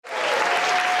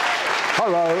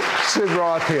Hello, Sid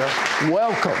Roth here.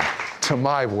 Welcome to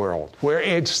my world, where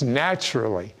it's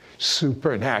naturally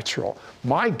supernatural.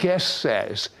 My guest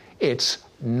says it's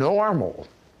normal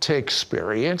to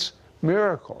experience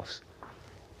miracles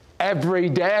every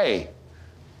day.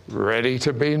 Ready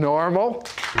to be normal?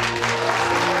 Sid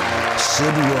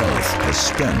Roth has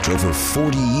spent over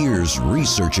 40 years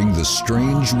researching the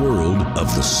strange world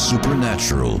of the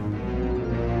supernatural.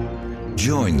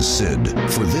 Join Sid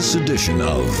for this edition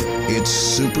of It's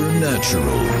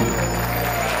Supernatural.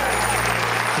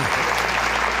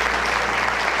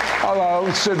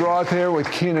 Hello, Sid Roth here with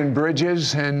Keenan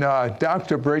Bridges, and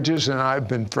Dr. Bridges and I have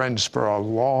been friends for a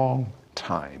long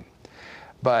time.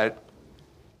 But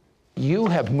you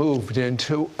have moved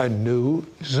into a new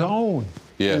zone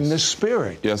in the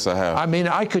spirit. Yes, I have. I mean,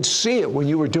 I could see it when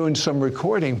you were doing some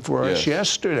recording for us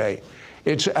yesterday.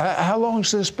 It's how long's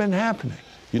this been happening?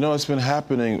 You know, it's been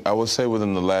happening, I would say,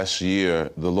 within the last year.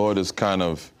 The Lord has kind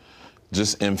of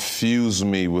just infused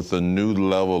me with a new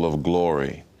level of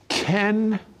glory.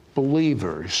 Can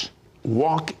believers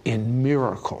walk in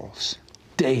miracles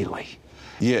daily?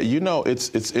 Yeah, you know,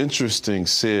 it's interesting,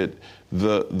 Sid.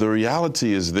 The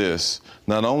reality is this: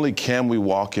 not only can we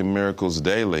walk in miracles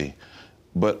daily,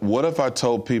 but what if I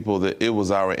told people that it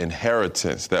was our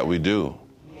inheritance that we do?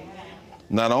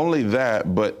 Not only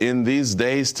that, but in these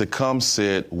days to come,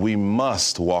 Sid, we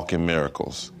must walk in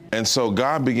miracles. And so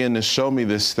God began to show me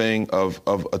this thing of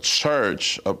a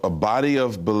church, a body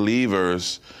of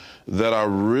believers that are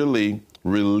really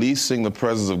releasing the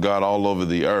presence of God all over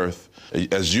the earth,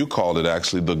 as you called it,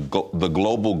 actually, the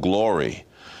global glory.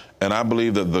 And I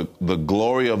believe that the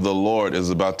glory of the Lord is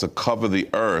about to cover the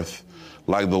earth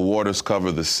like the waters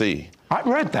cover the sea. I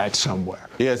read that somewhere.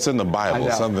 Yeah, it's in the Bible,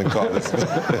 something called it.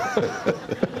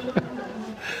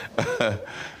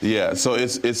 Yeah, so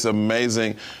it's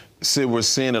amazing. See, we're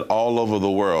seeing it all over the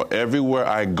world. Everywhere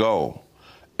I go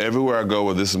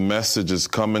where this message is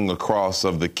coming across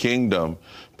of the kingdom,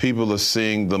 people are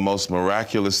seeing the most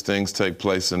miraculous things take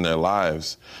place in their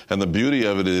lives. And the beauty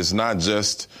of it is not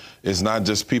just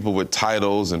people with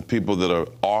titles and people that are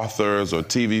authors or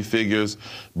TV figures,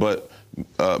 but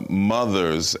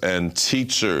mothers and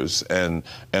teachers and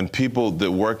people that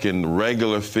work in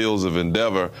regular fields of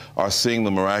endeavor are seeing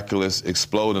the miraculous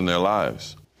explode in their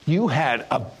lives. You had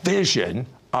a vision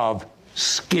of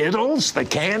Skittles, the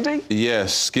candy?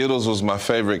 Yes, Skittles was my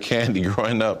favorite candy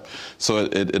growing up. So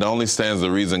it only stands the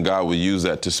reason God would use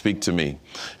that to speak to me.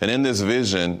 And in this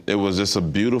vision, it was just a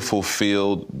beautiful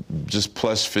field, just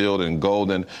plush field and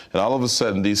golden. And all of a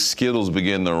sudden, these Skittles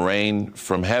began to rain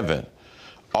from heaven.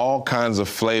 All kinds of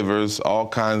flavors, all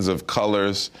kinds of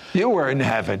colors. You were in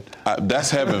heaven.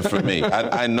 That's heaven for me.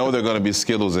 I know there are going to be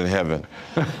Skittles in heaven.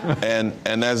 And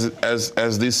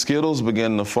as these Skittles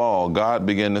began to fall, God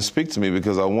began to speak to me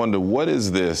because I wondered, what is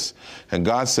this? And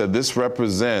God said, this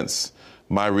represents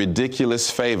my ridiculous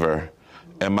favor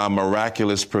and my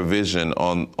miraculous provision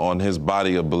on his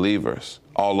body of believers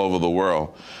all over the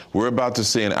world. We're about to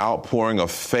see an outpouring of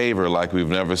favor like we've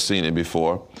never seen it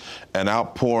before, an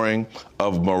outpouring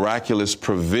of miraculous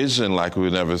provision like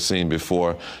we've never seen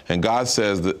before. And God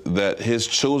says that his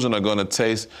children are going to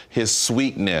taste his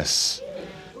sweetness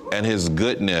and his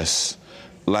goodness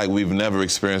like we've never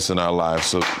experienced in our lives.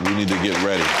 So we need to get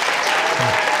ready.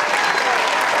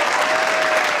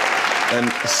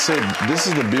 And Sid, this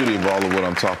is the beauty of all of what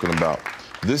I'm talking about.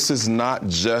 This is not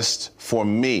just for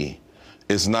me.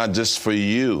 It's not just for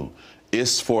you.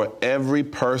 It's for every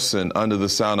person under the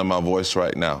sound of my voice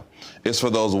right now. It's for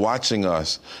those watching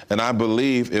us. And I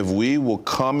believe if we will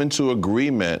come into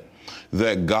agreement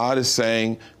that God is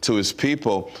saying to his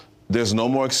people, there's no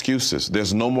more excuses.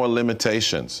 There's no more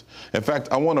limitations. In fact,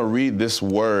 I want to read this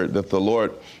word that the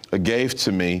Lord gave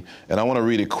to me, and I want to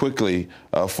read it quickly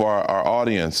for our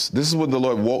audience. This is what the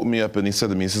Lord woke me up and he said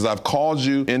to me. He says, I've called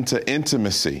you into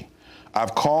intimacy.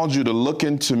 I've called you to look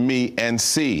into me and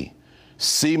see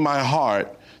my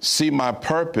heart, see my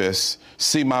purpose,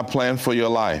 see my plan for your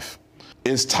life.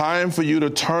 It's time for you to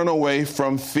turn away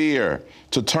from fear,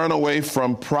 to turn away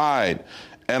from pride,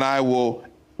 and I will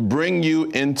bring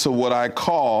you into what I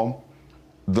call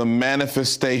the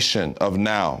manifestation of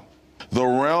now. The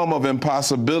realm of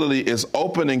impossibility is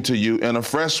opening to you in a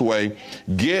fresh way.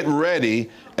 Get ready,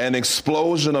 an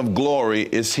explosion of glory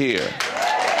is here.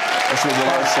 That's what the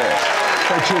Lord says.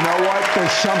 But you know what?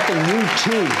 There's something you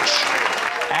teach.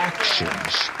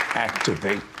 Actions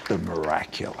activate the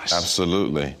miraculous.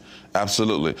 Absolutely.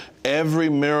 Absolutely. Every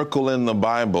miracle in the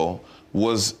Bible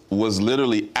was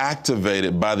literally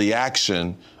activated by the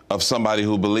action of somebody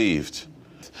who believed.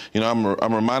 You know,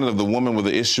 I'm reminded of the woman with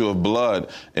the issue of blood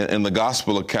in the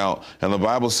gospel account. And the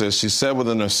Bible says she said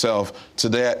within herself,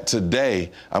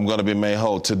 today I'm going to be made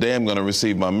whole. Today I'm going to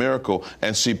receive my miracle.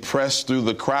 And she pressed through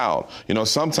the crowd. You know,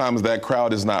 sometimes that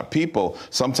crowd is not people.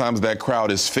 Sometimes that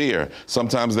crowd is fear.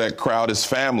 Sometimes that crowd is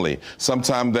family.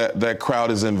 Sometimes that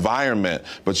crowd is environment.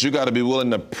 But you got to be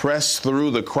willing to press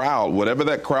through the crowd, whatever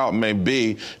that crowd may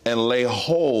be, and lay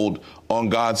hold on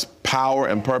God's power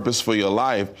and purpose for your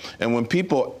life. And when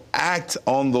people act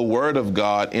on the word of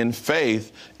God in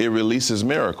faith, it releases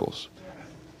miracles.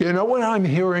 You know what I'm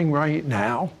hearing right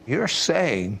now? You're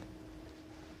saying,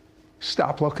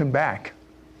 stop looking back.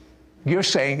 You're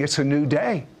saying it's a new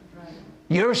day. Right.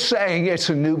 You're saying it's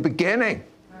a new beginning.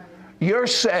 Right. You're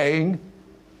saying,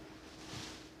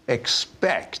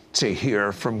 expect to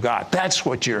hear from God. That's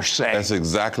what you're saying. That's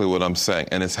exactly what I'm saying.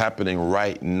 And it's happening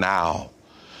right now.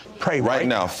 Pray right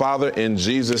now. Father, in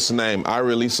Jesus' name, I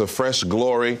release a fresh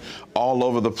glory all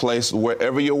over the place.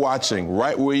 Wherever you're watching,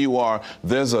 right where you are,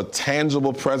 there's a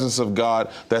tangible presence of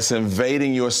God that's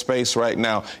invading your space right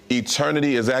now.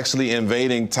 Eternity is actually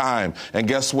invading time. And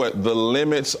guess what? The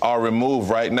limits are removed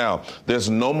right now.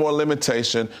 There's no more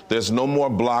limitation. There's no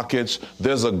more blockage.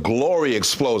 There's a glory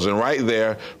explosion right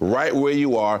there, right where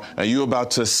you are. And you're about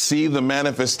to see the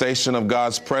manifestation of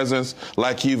God's presence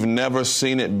like you've never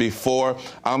seen it before.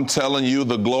 I'm telling you,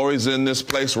 the glory's in this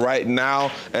place right now,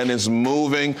 and it's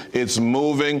moving. It's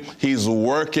moving. He's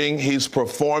working. He's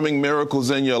performing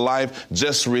miracles in your life.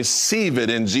 Just receive it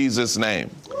in Jesus' name.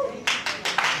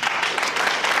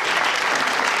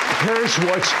 Here's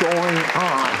what's going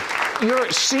on. You're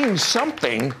seeing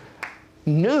something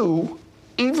new,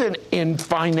 even in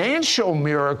financial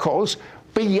miracles,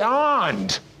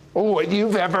 beyond what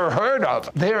you've ever heard of.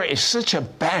 There is such a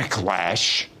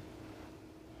backlash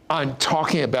on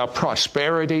talking about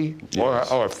prosperity, yes,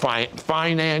 or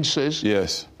finances,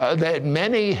 yes, that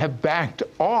many have backed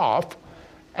off,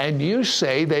 and you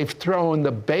say they've thrown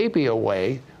the baby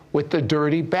away with the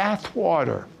dirty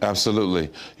bathwater. Absolutely.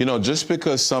 You know, just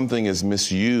because something is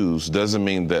misused doesn't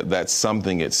mean that that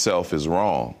something itself is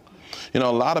wrong. You know,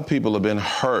 a lot of people have been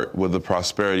hurt with the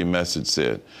prosperity message,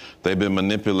 Sid. They've been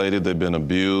manipulated, they've been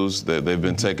abused, they've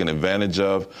been taken advantage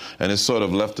of, and it's sort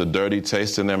of left a dirty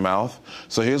taste in their mouth.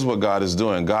 So here's what God is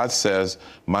doing. God says,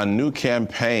 my new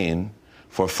campaign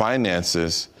for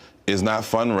finances is not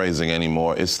fundraising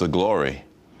anymore, it's the glory.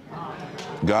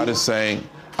 God is saying,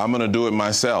 I'm going to do it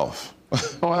myself.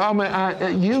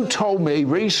 Well, you told me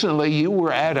recently you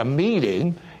were at a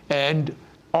meeting, and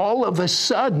all of a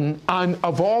sudden,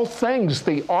 of all things,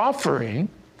 the offering,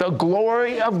 the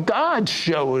glory of God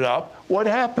showed up. What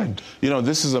happened? You know,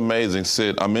 this is amazing,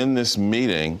 Sid. I'm in this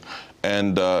meeting,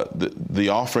 and the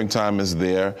offering time is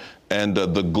there, and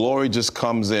the glory just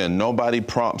comes in. Nobody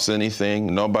prompts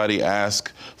anything. Nobody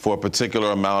asks for a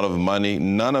particular amount of money.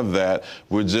 None of that.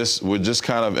 We're just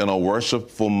kind of in a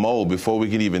worshipful mode. Before we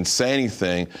can even say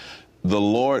anything, the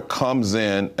Lord comes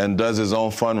in and does his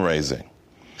own fundraising.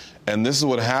 And this is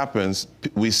what happens.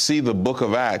 We see the book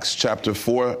of Acts, chapter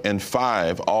 4 and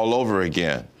 5, all over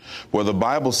again, where the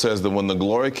Bible says that when the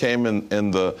glory came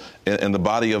in the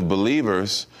body of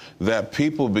believers, that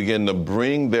people begin to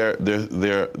bring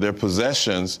their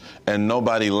possessions, and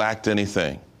nobody lacked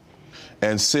anything.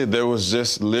 And Sid, there was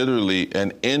just literally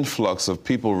an influx of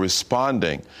people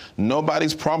responding.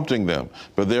 Nobody's prompting them,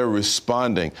 but they're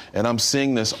responding. And I'm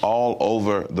seeing this all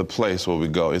over the place where we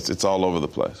go. It's all over the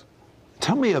place.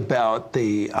 Tell me about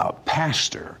the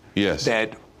pastor, yes,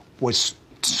 that was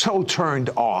so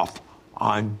turned off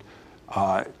on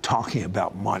talking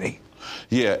about money.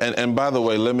 Yeah, and by the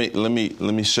way, let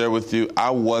me share with you. I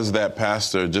was that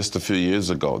pastor just a few years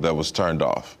ago that was turned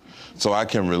off, so I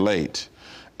can relate.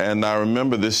 And I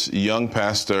remember this young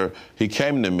pastor. He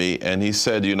came to me and he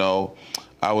said, you know,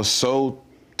 I was so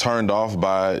turned off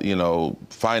by, you know,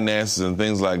 finances and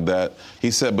things like that.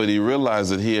 He said, but he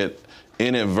realized that he had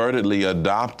inadvertently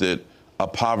adopted a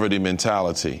poverty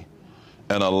mentality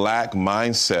and a lack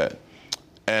mindset.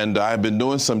 And I've been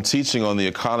doing some teaching on the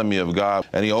economy of God,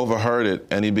 and he overheard it,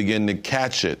 and he began to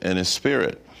catch it in his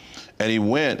spirit. And he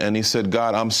went and he said,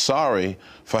 God, I'm sorry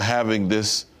for having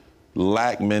this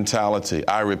lack mentality.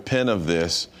 I repent of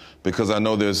this because I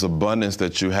know there's abundance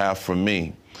that you have for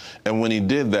me. And when he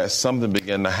did that, something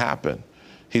began to happen.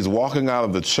 He's walking out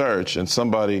of the church, and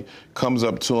somebody comes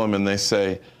up to him and they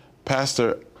say,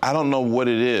 Pastor, I don't know what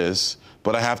it is,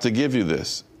 but I have to give you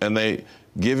this. And they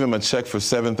give him a check for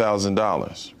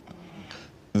 $7,000.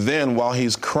 Then while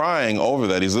he's crying over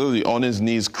that, he's literally on his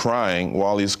knees crying,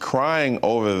 while he's crying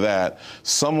over that,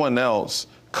 someone else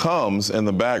comes in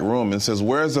the back room and says,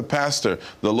 "Where's the pastor?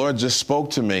 The Lord just spoke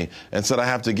to me and said I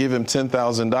have to give him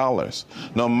 $10,000.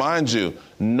 Now, mind you,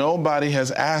 nobody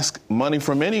has asked money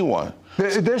from anyone.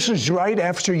 This is right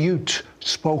after you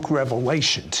spoke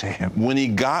revelation to him. When he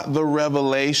got the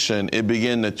revelation, it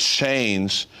began to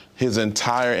change his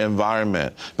entire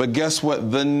environment. But guess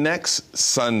what? The next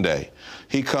Sunday,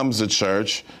 he comes to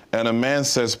church, and a man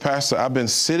says, "Pastor, I've been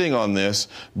sitting on this,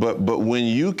 but when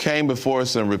you came before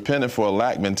us and repented for a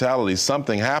lack mentality,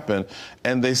 something happened."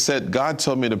 And they said, "God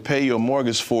told me to pay your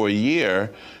mortgage for a year,"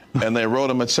 and they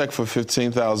wrote him a check for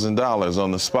 $15,000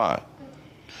 on the spot.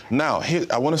 Now,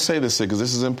 I want to say this because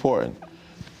this is important.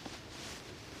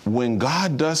 When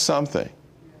God does something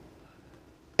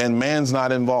and man's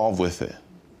not involved with it,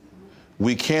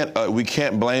 we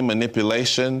can't blame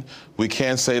manipulation. We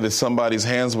can't say that somebody's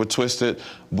hands were twisted.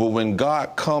 But when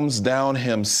God comes down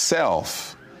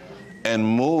himself and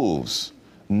moves,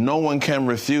 no one can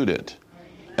refute it.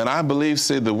 And I believe,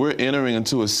 Sid, that we're entering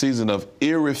into a season of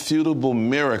irrefutable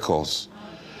miracles.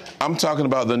 I'm talking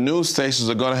about the news stations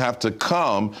are going to have to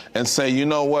come and say, "You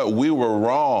know what? We were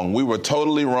wrong. We were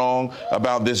totally wrong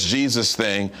about this Jesus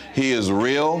thing. He is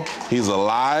real, he's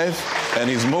alive, and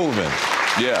he's moving."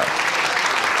 Yeah.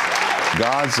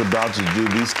 God's about to do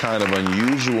these kind of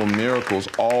unusual miracles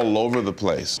all over the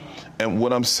place. And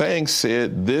what I'm saying,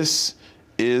 Sid, this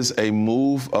is a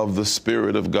move of the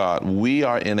Spirit of God. We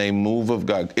are in a move of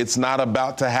God. It's not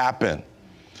about to happen.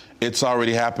 It's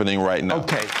already happening right now.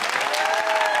 Okay.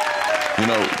 You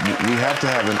know, we have to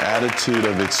have an attitude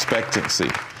of expectancy,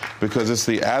 because it's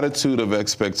the attitude of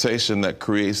expectation that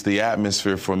creates the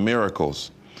atmosphere for miracles.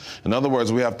 In other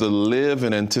words, we have to live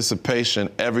in anticipation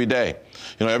every day.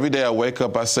 You know, every day I wake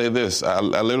up, I say this. I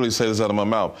literally say this out of my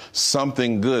mouth.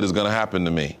 Something good is going to happen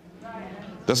to me.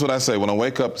 That's what I say. When I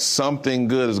wake up, something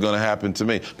good is going to happen to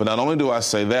me. But not only do I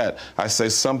say that, I say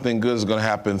something good is going to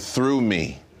happen through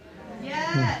me.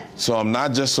 Yes. So I'm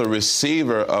not just a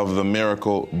receiver of the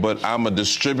miracle, but I'm a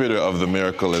distributor of the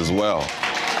miracle as well.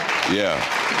 Yeah.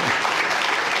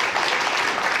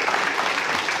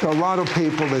 There are a lot of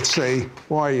people that say,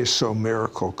 "Why are you so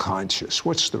miracle conscious?"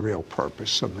 What's the real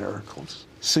purpose of miracles?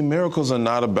 See, miracles are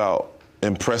not about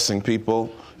impressing people.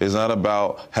 It's not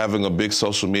about having a big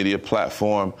social media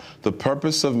platform. The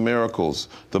purpose of miracles,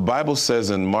 the Bible says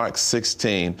in Mark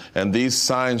 16, "And these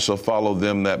signs shall follow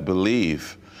them that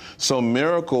believe." So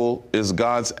miracle is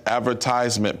God's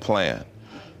advertisement plan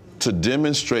to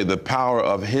demonstrate the power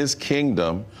of his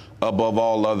kingdom above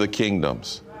all other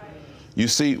kingdoms. You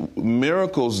see,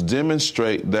 miracles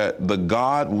demonstrate that the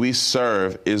God we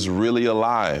serve is really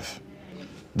alive.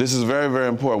 This is very, very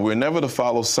important. We're never to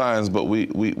follow signs, but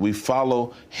we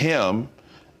follow him,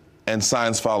 and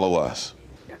signs follow us.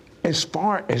 As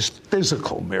far as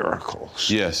physical miracles,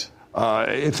 yes.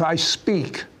 If I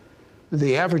speak,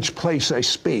 the average place I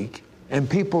speak, and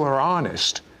people are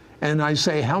honest, and I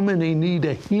say, "How many need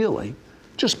a healing?"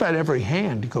 just about every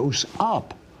hand goes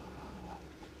up.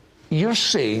 You're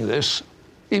seeing this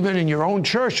even in your own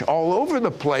church, all over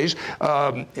the place.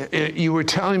 You were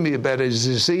telling me about a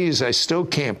disease, I still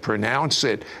can't pronounce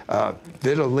it,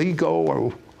 vitiligo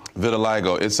or...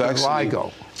 Vitiligo. It's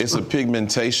actually it's a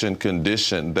pigmentation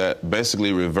condition that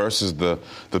basically reverses the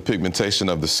pigmentation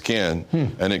of the skin,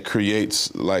 and it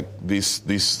creates like these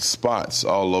spots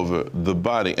all over the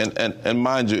body. And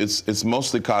mind you, it's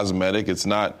mostly cosmetic. It's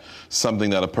not something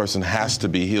that a person has to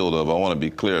be healed of. I want to be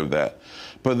clear of that.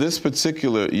 But this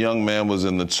particular young man was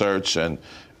in the church, and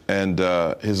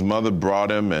his mother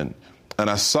brought him, and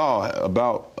I saw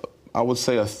about, I would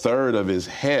say, a third of his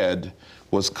head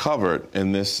was covered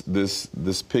in this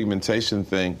pigmentation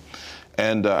thing.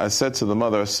 And I said to the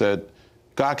mother, I said,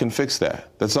 "God can fix that."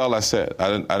 That's all I said.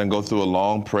 I didn't go through a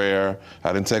long prayer.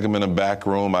 I didn't take him in a back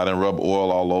room. I didn't rub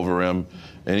oil all over him,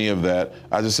 any of that.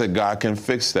 I just said, God can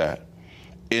fix that.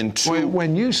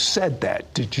 When you said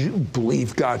that, did you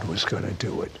believe God was going to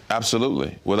do it?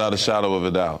 Absolutely, without a shadow of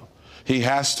a doubt. He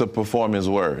has to perform his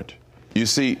word. You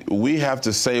see, we have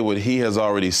to say what he has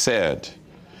already said.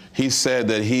 He said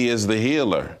that he is the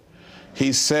healer.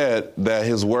 He said that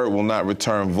his word will not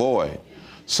return void.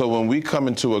 So when we come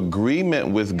into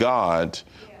agreement with God,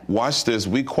 watch this,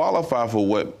 we qualify for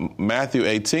what Matthew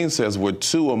 18 says, where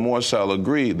two or more shall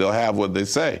agree, they'll have what they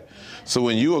say. So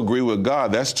when you agree with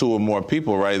God, that's two or more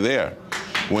people right there.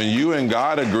 When you and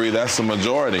God agree, that's the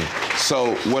majority.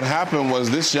 So what happened was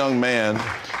this young man,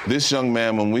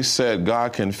 when we said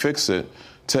God can fix it,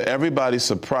 to everybody's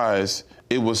surprise,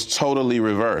 it was totally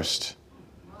reversed.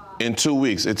 In 2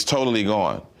 weeks, it's totally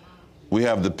gone. We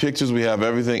have the pictures, we have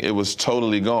everything. It was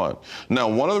totally gone. Now,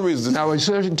 one of the reasons... Now, is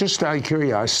there, just out of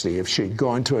curiosity, if she'd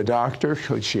gone to a doctor,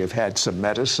 could she have had some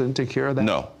medicine to cure that?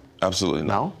 No, absolutely not.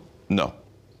 No? No.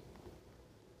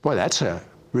 Boy, that's a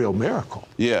real miracle.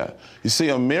 Yeah. You see,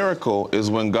 a miracle is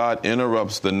when God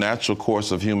interrupts the natural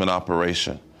course of human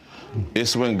operation.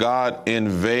 It's when God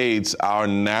invades our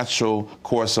natural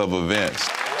course of events.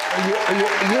 You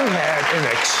had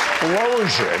an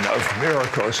explosion of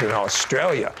miracles in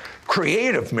Australia.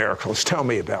 Creative miracles. Tell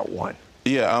me about one.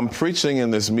 Yeah, I'm preaching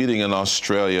in this meeting in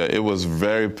Australia. It was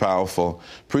very powerful.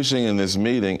 Preaching in this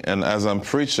meeting, and as I'm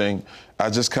preaching, I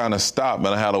just kind of stopped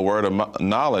and I had a word of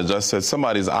knowledge. I said,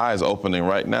 somebody's eyes opening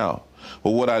right now.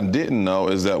 But what I didn't know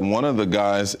is that one of the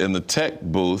guys in the tech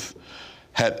booth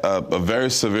had a very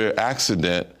severe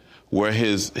accident where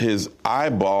his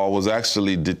eyeball was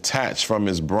actually detached from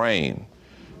his brain.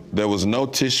 There was no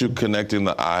tissue connecting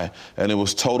the eye, and it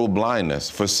was total blindness.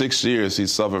 For 6 years, he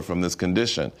suffered from this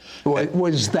condition.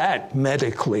 Was that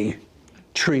medically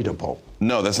treatable?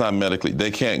 No, that's not medically.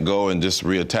 They can't go and just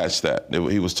reattach that.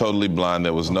 He was totally blind.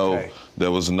 There was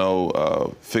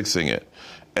no fixing it.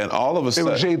 And all of a sudden,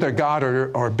 it was either God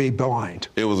or be blind.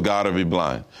 It was God or be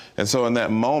blind. And so in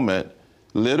that moment,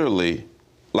 literally,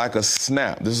 like a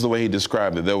snap, this is the way he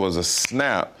described it. There was a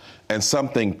snap, and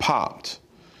something popped.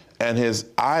 And his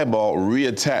eyeball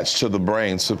reattached to the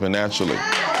brain supernaturally.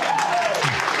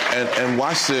 And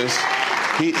watch this.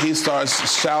 He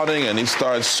starts shouting and he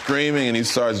starts screaming and he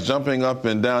starts jumping up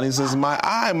and down. He says, my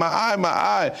eye, my eye, my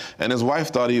eye. And his wife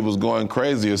thought he was going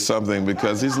crazy or something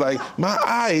because he's like, my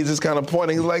eye. He's just kind of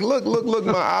pointing. He's like, look, look, look,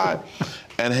 my eye.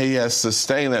 And he has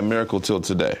sustained that miracle till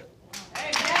today.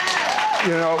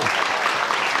 You know,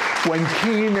 when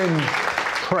Keenan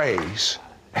prays,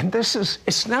 and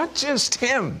it's not just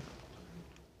him.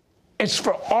 It's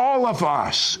for all of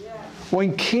us.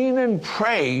 When Keenan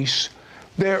prays,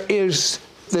 there is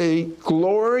the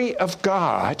glory of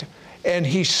God, and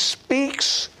he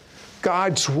speaks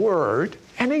God's word.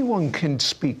 Anyone can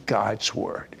speak God's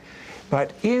word.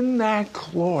 But in that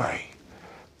glory,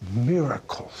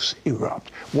 miracles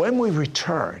erupt. When we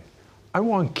return, I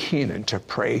want Keenan to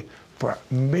pray for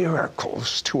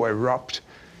miracles to erupt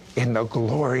in the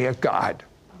glory of God.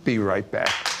 Be right back.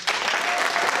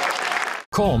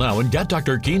 Call now and get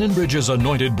Dr. Keenan Bridges'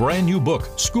 anointed brand new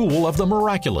book, School of the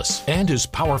Miraculous, and his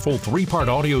powerful 3-part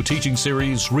audio teaching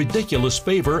series, Ridiculous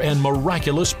Favor and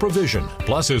Miraculous Provision,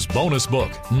 plus his bonus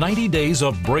book, 90 Days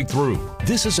of Breakthrough.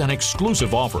 This is an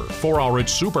exclusive offer for our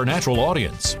It's Supernatural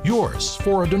audience. Yours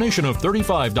for a donation of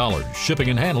 $35.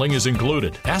 Shipping and handling is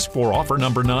included. Ask for offer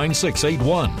number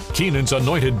 9681. Keenan's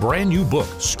anointed brand new book,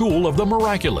 School of the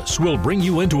Miraculous, will bring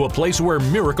you into a place where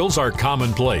miracles are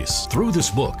commonplace. Through this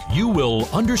book, you will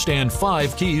understand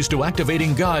 5 keys to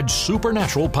activating God's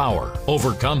supernatural power.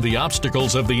 Overcome the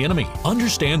obstacles of the enemy.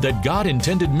 Understand that God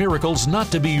intended miracles not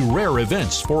to be rare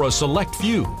events for a select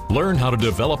few. Learn how to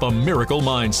develop a miracle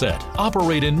mindset,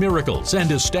 operate in miracles, and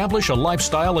establish a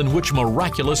lifestyle in which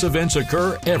miraculous events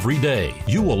occur every day.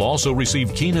 You will also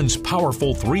receive Keenan's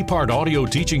powerful 3-part audio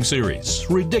teaching series,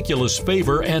 Ridiculous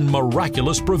Favor and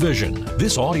Miraculous Provision.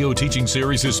 This audio teaching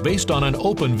series is based on an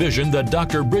open vision that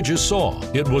Dr. Bridges saw.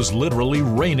 It was literally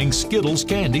raining Skittles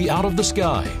candy out of the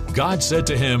sky. God said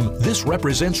to him, "This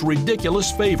represents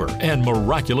ridiculous favor and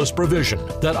miraculous provision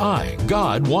that I,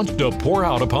 God, want to pour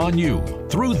out upon you."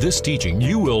 Through this teaching,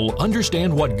 you will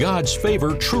understand what God's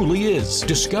favor truly is.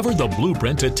 Discover the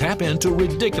blueprint to tap into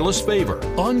ridiculous favor,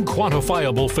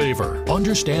 unquantifiable favor.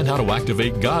 Understand how to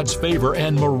activate God's favor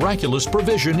and miraculous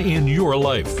provision in your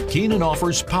life. Keenan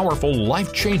offers powerful,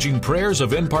 life-changing prayers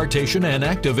of impartation and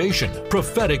activation,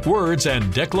 prophetic words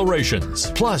and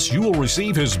declarations. Plus, you will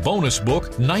receive his bonus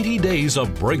book, 90 Days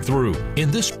of Breakthrough.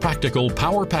 In this practical,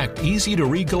 power-packed,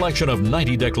 easy-to-read collection of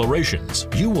 90 declarations,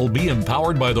 you will be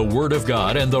empowered by the Word of God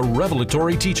and the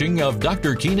revelatory teaching of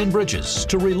Dr. Keenan Bridges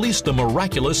to release the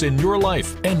miraculous in your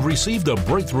life and receive the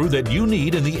breakthrough that you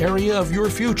need in the area of your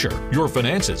future, your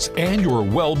finances, and your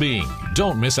well-being.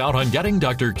 Don't miss out on getting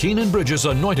Dr. Keenan Bridges'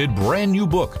 anointed brand new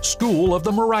book, School of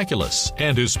the Miraculous,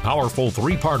 and his powerful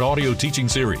 3-part audio teaching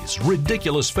series,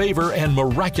 Ridiculous Favor and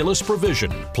Miraculous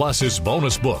Provision, plus his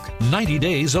bonus book, 90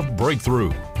 Days of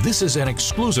Breakthrough. This is an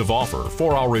exclusive offer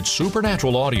for our It's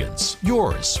Supernatural audience.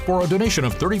 Yours for a donation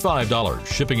of $35.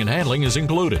 Shipping and handling is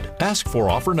included. Ask for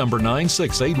offer number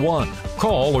 9681.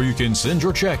 Call or you can send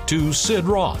your check to Sid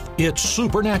Roth. It's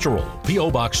Supernatural. P.O.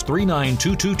 Box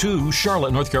 39222,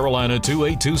 Charlotte, North Carolina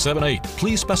 28278.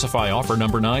 Please specify offer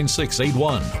number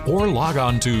 9681 or log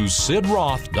on to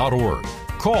sidroth.org.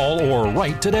 Call or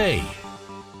write today.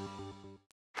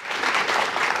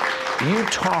 You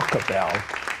talk about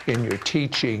in your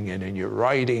teaching and in your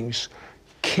writings,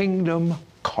 kingdom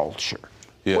culture.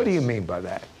 Yes. What do you mean by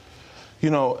that? You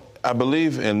know, I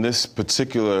believe in this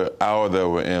particular hour that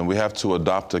we're in, we have to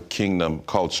adopt a kingdom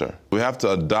culture. We have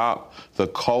to adopt the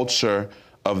culture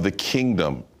of the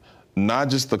kingdom, not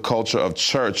just the culture of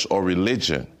church or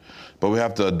religion, but we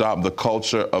have to adopt the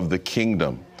culture of the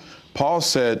kingdom. Paul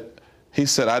said,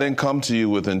 I didn't come to you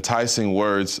with enticing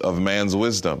words of man's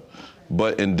wisdom,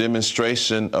 but in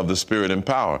demonstration of the Spirit and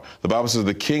power. The Bible says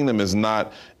the kingdom is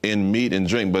not in meat and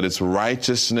drink, but it's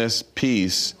righteousness,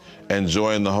 peace, and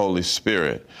joy in the Holy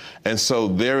Spirit. And so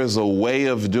there is a way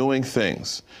of doing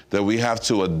things that we have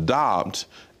to adopt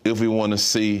if we want to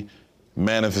see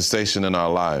manifestation in our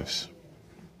lives.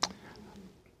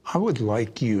 I would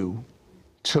like you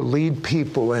to lead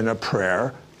people in a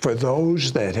prayer for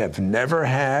those that have never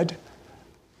had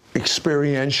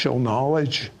experiential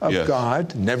knowledge of Yes.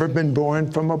 God, never been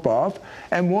born from above,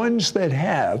 and ones that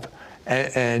have,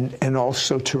 and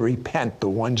also to repent, the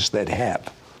ones that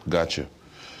have. Got you.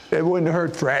 It wouldn't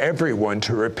hurt for everyone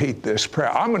to repeat this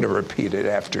prayer. I'm going to repeat it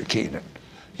after Keenan.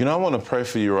 You know, I want to pray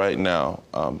for you right now.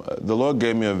 The Lord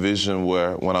gave me a vision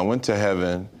where when I went to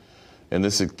heaven, and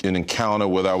this is an encounter,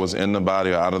 whether I was in the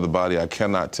body or out of the body, I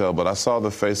cannot tell, but I saw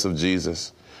the face of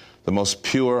Jesus, the most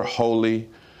pure, holy,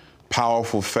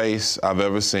 powerful face I've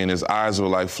ever seen. His eyes were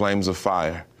like flames of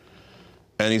fire.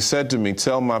 And he said to me,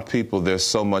 tell my people there's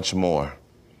so much more.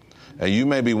 And you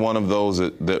may be one of those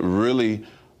that really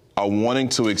are wanting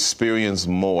to experience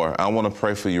more. I want to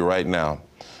pray for you right now.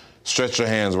 Stretch your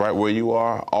hands right where you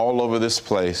are, all over this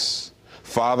place.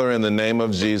 Father, in the name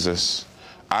of Jesus,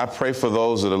 I pray for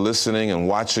those that are listening and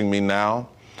watching me now.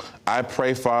 I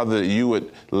pray, Father, that you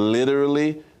would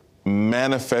literally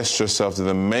manifest yourself to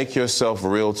them, make yourself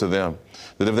real to them.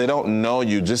 That if they don't know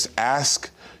you, just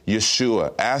ask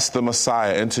Yeshua, ask the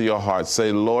Messiah into your heart.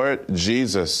 Say, Lord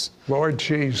Jesus. Lord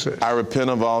Jesus. I repent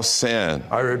of all sin.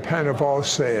 I repent of all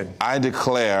sin. I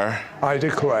declare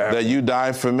that you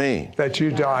died for me. That you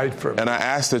died for me. And I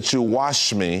ask that you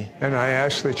wash me. And I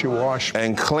ask that you wash me.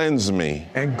 And cleanse me.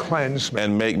 And cleanse me.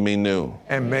 And make me new.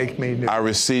 And make me new. I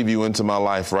receive you into my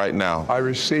life right now. I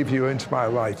receive you into my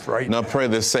life right now. Now pray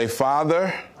this. Say,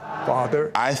 Father.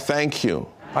 Father. I thank you.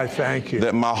 I thank you.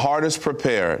 That my heart is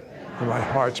prepared. And my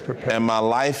heart's prepared. And my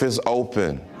life is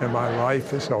open. And my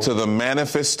life is open. To the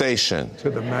manifestation. To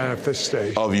the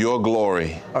manifestation. Of your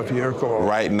glory. Of your glory.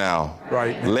 Right now.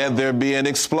 Right now. Let there be an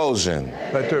explosion.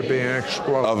 Let there be an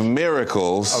explosion. Of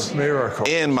miracles. Of miracles.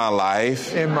 In my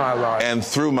life. In my life. And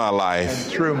through my life.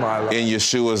 And through my life. In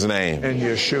Yeshua's name. In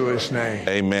Yeshua's name.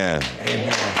 Amen.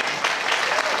 Amen.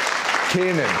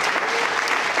 Keenan.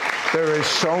 There is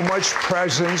so much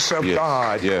presence of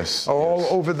God all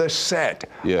over the set,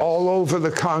 all over the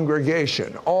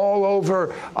congregation, all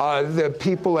over the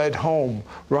people at home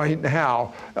right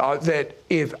now, that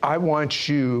if I want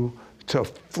you to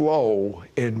flow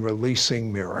in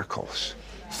releasing miracles.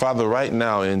 Father, right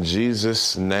now, in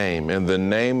Jesus' name, in the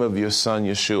name of your Son,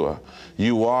 Yeshua,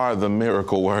 you are the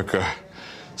miracle worker.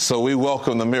 So we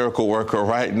welcome the miracle worker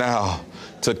right now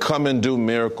to come and do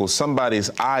miracles.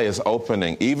 Somebody's eye is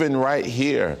opening, even right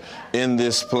here in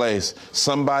this place.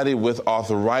 Somebody with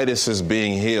arthritis is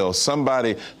being healed.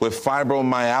 Somebody with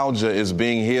fibromyalgia is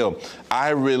being healed.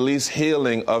 I release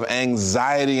healing of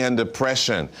anxiety and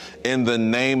depression in the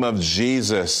name of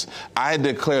Jesus. I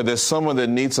declare there's someone that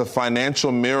needs a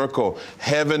financial miracle.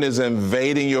 Heaven is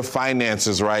invading your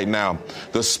finances right now.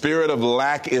 The spirit of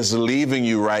lack is leaving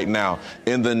you right now.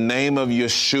 In the name of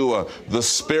Yeshua, the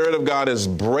Spirit of God is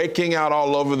breaking out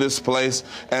all over this place,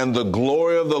 and the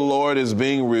glory of the Lord is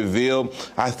being revealed.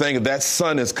 I think that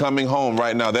son is coming home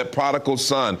right now. That prodigal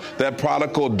son, that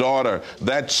prodigal daughter,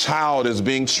 that child is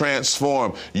being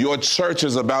transformed. Your church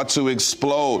is about to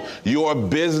explode. Your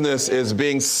business is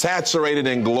being saturated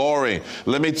in glory.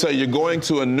 Let me tell you, you're going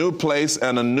to a new place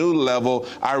and a new level.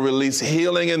 I release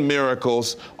healing and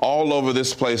miracles all over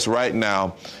this place right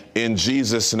now in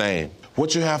Jesus' name.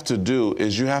 What you have to do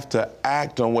is you have to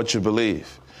act on what you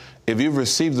believe. If you've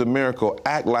received a miracle,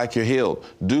 act like you're healed.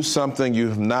 Do something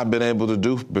you've not been able to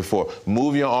do before.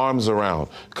 Move your arms around.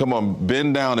 Come on,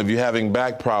 bend down if you're having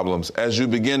back problems. As you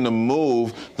begin to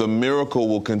move, the miracle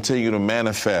will continue to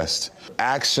manifest.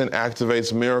 Action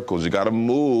activates miracles. You got to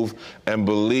move and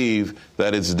believe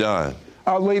that it's done.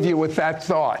 I'll leave you with that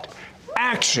thought.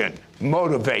 Action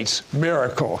motivates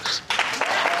miracles.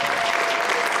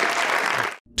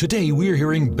 Today, we're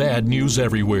hearing bad news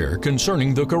everywhere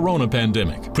concerning the corona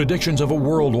pandemic, predictions of a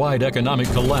worldwide economic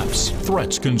collapse,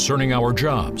 threats concerning our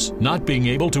jobs, not being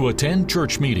able to attend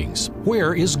church meetings.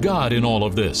 Where is God in all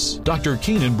of this? Dr.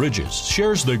 Keenan Bridges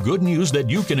shares the good news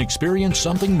that you can experience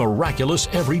something miraculous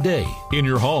every day in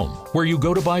your home, where you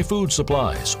go to buy food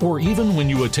supplies, or even when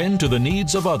you attend to the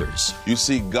needs of others. You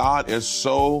see, God is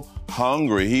so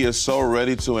hungry. He is so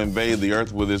ready to invade the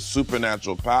earth with his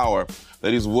supernatural power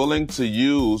that he's willing to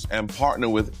use and partner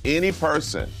with any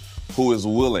person who is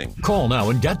willing. Call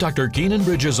now and get Dr. Keenan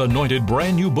Bridges' anointed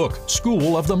brand new book,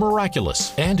 School of the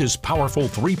Miraculous, and his powerful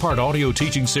 3-part audio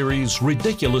teaching series,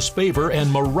 Ridiculous Favor and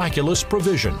Miraculous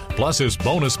Provision, plus his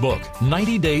bonus book,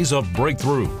 90 Days of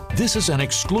Breakthrough. This is an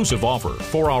exclusive offer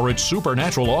for our It's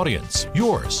Supernatural audience.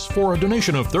 Yours for a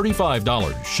donation of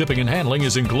 $35. Shipping and handling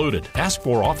is included. Ask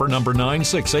for offer number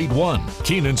 9681.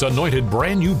 Keenan's anointed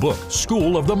brand new book,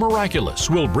 School of the Miraculous,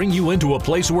 will bring you into a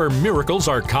place where miracles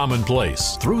are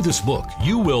commonplace. Through this book,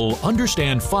 you will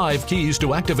understand 5 keys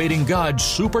to activating God's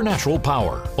supernatural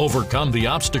power, overcome the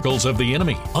obstacles of the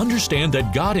enemy, understand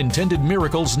that God intended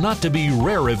miracles not to be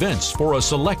rare events for a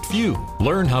select few,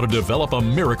 learn how to develop a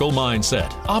miracle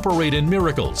mindset, operate in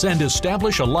miracles, and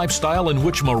establish a lifestyle in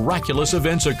which miraculous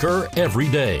events occur every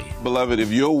day. Beloved,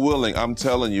 if you're willing, I'm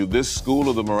telling you, this School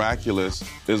of the Miraculous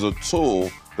is a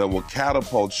tool that will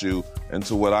catapult you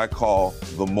into what I call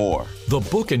the more. The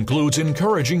book includes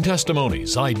encouraging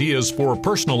testimonies, ideas for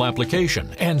personal application,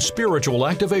 and spiritual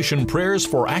activation prayers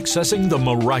for accessing the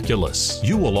miraculous.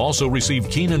 You will also receive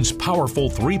Keenan's powerful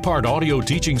 3-part audio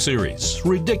teaching series,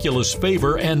 Ridiculous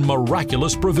Favor and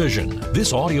Miraculous Provision.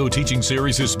 This audio teaching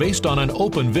series is based on an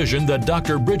open vision that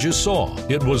Dr. Bridges saw.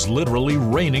 It was literally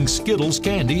raining Skittles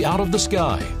candy out of the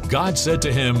sky. God said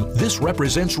to him, "This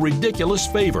represents ridiculous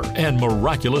favor and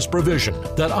miraculous provision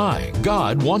that I,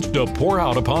 God, wants to pour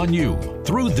out upon you."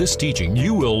 Through this teaching,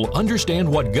 you will understand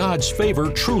what God's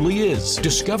favor truly is.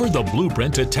 Discover the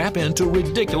blueprint to tap into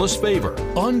ridiculous favor,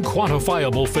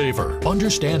 unquantifiable favor.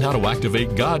 Understand how to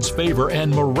activate God's favor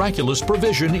and miraculous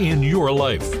provision in your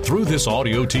life. Through this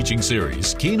audio teaching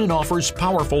series, Keenan offers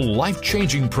powerful,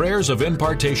 life-changing prayers of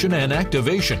impartation and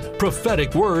activation,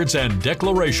 prophetic words and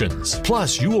declarations.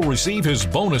 Plus, you will receive his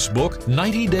bonus book,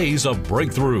 90 Days of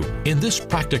Breakthrough. In this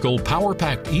practical,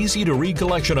 power-packed, easy-to-read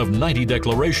collection of 90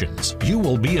 declarations, you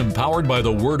will be empowered by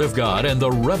the Word of God and the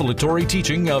revelatory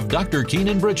teaching of Dr.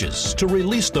 Keenan Bridges to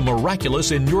release the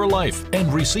miraculous in your life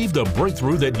and receive the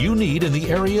breakthrough that you need in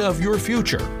the area of your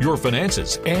future, your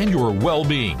finances, and your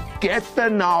well-being. Get the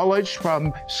knowledge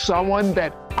from someone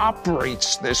that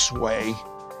operates this way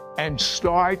and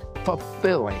start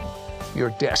fulfilling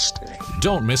your destiny.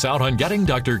 Don't miss out on getting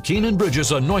Dr. Keenan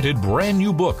Bridges' anointed brand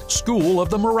new book, School of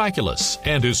the Miraculous,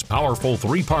 and his powerful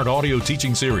 3-part audio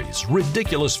teaching series,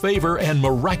 Ridiculous Favor and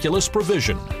Miraculous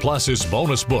Provision, plus his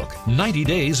bonus book, 90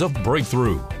 Days of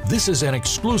Breakthrough. This is an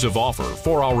exclusive offer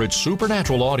for our It's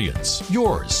Supernatural audience.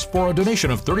 Yours for a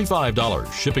donation of $35.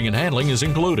 Shipping and handling is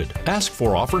included. Ask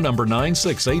for offer number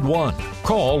 9681.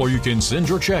 Call or you can send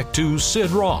your check to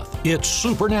Sid Roth. It's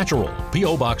Supernatural,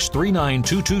 P.O. Box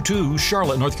 39222,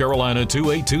 Charlotte, North Carolina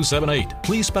 28278.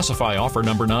 Please specify offer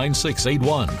number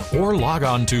 9681 or log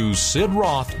on to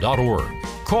sidroth.org.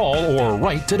 Call or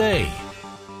write today.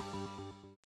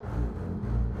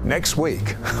 Next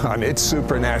week on It's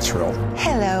Supernatural.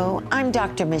 Hello, I'm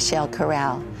Dr. Michelle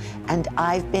Corral, and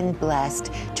I've been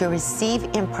blessed to receive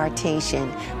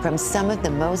impartation from some of the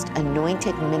most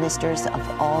anointed ministers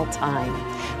of all time,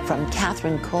 from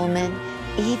Kathryn Kuhlman,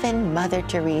 even Mother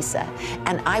Teresa.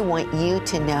 And I want you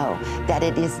to know that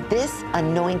it is this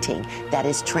anointing that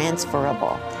is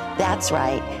transferable. That's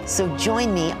right. So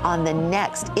join me on the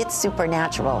next It's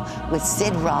Supernatural with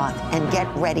Sid Roth and get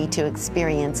ready to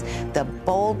experience the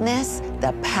boldness,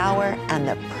 the power, and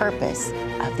the purpose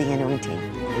of the anointing.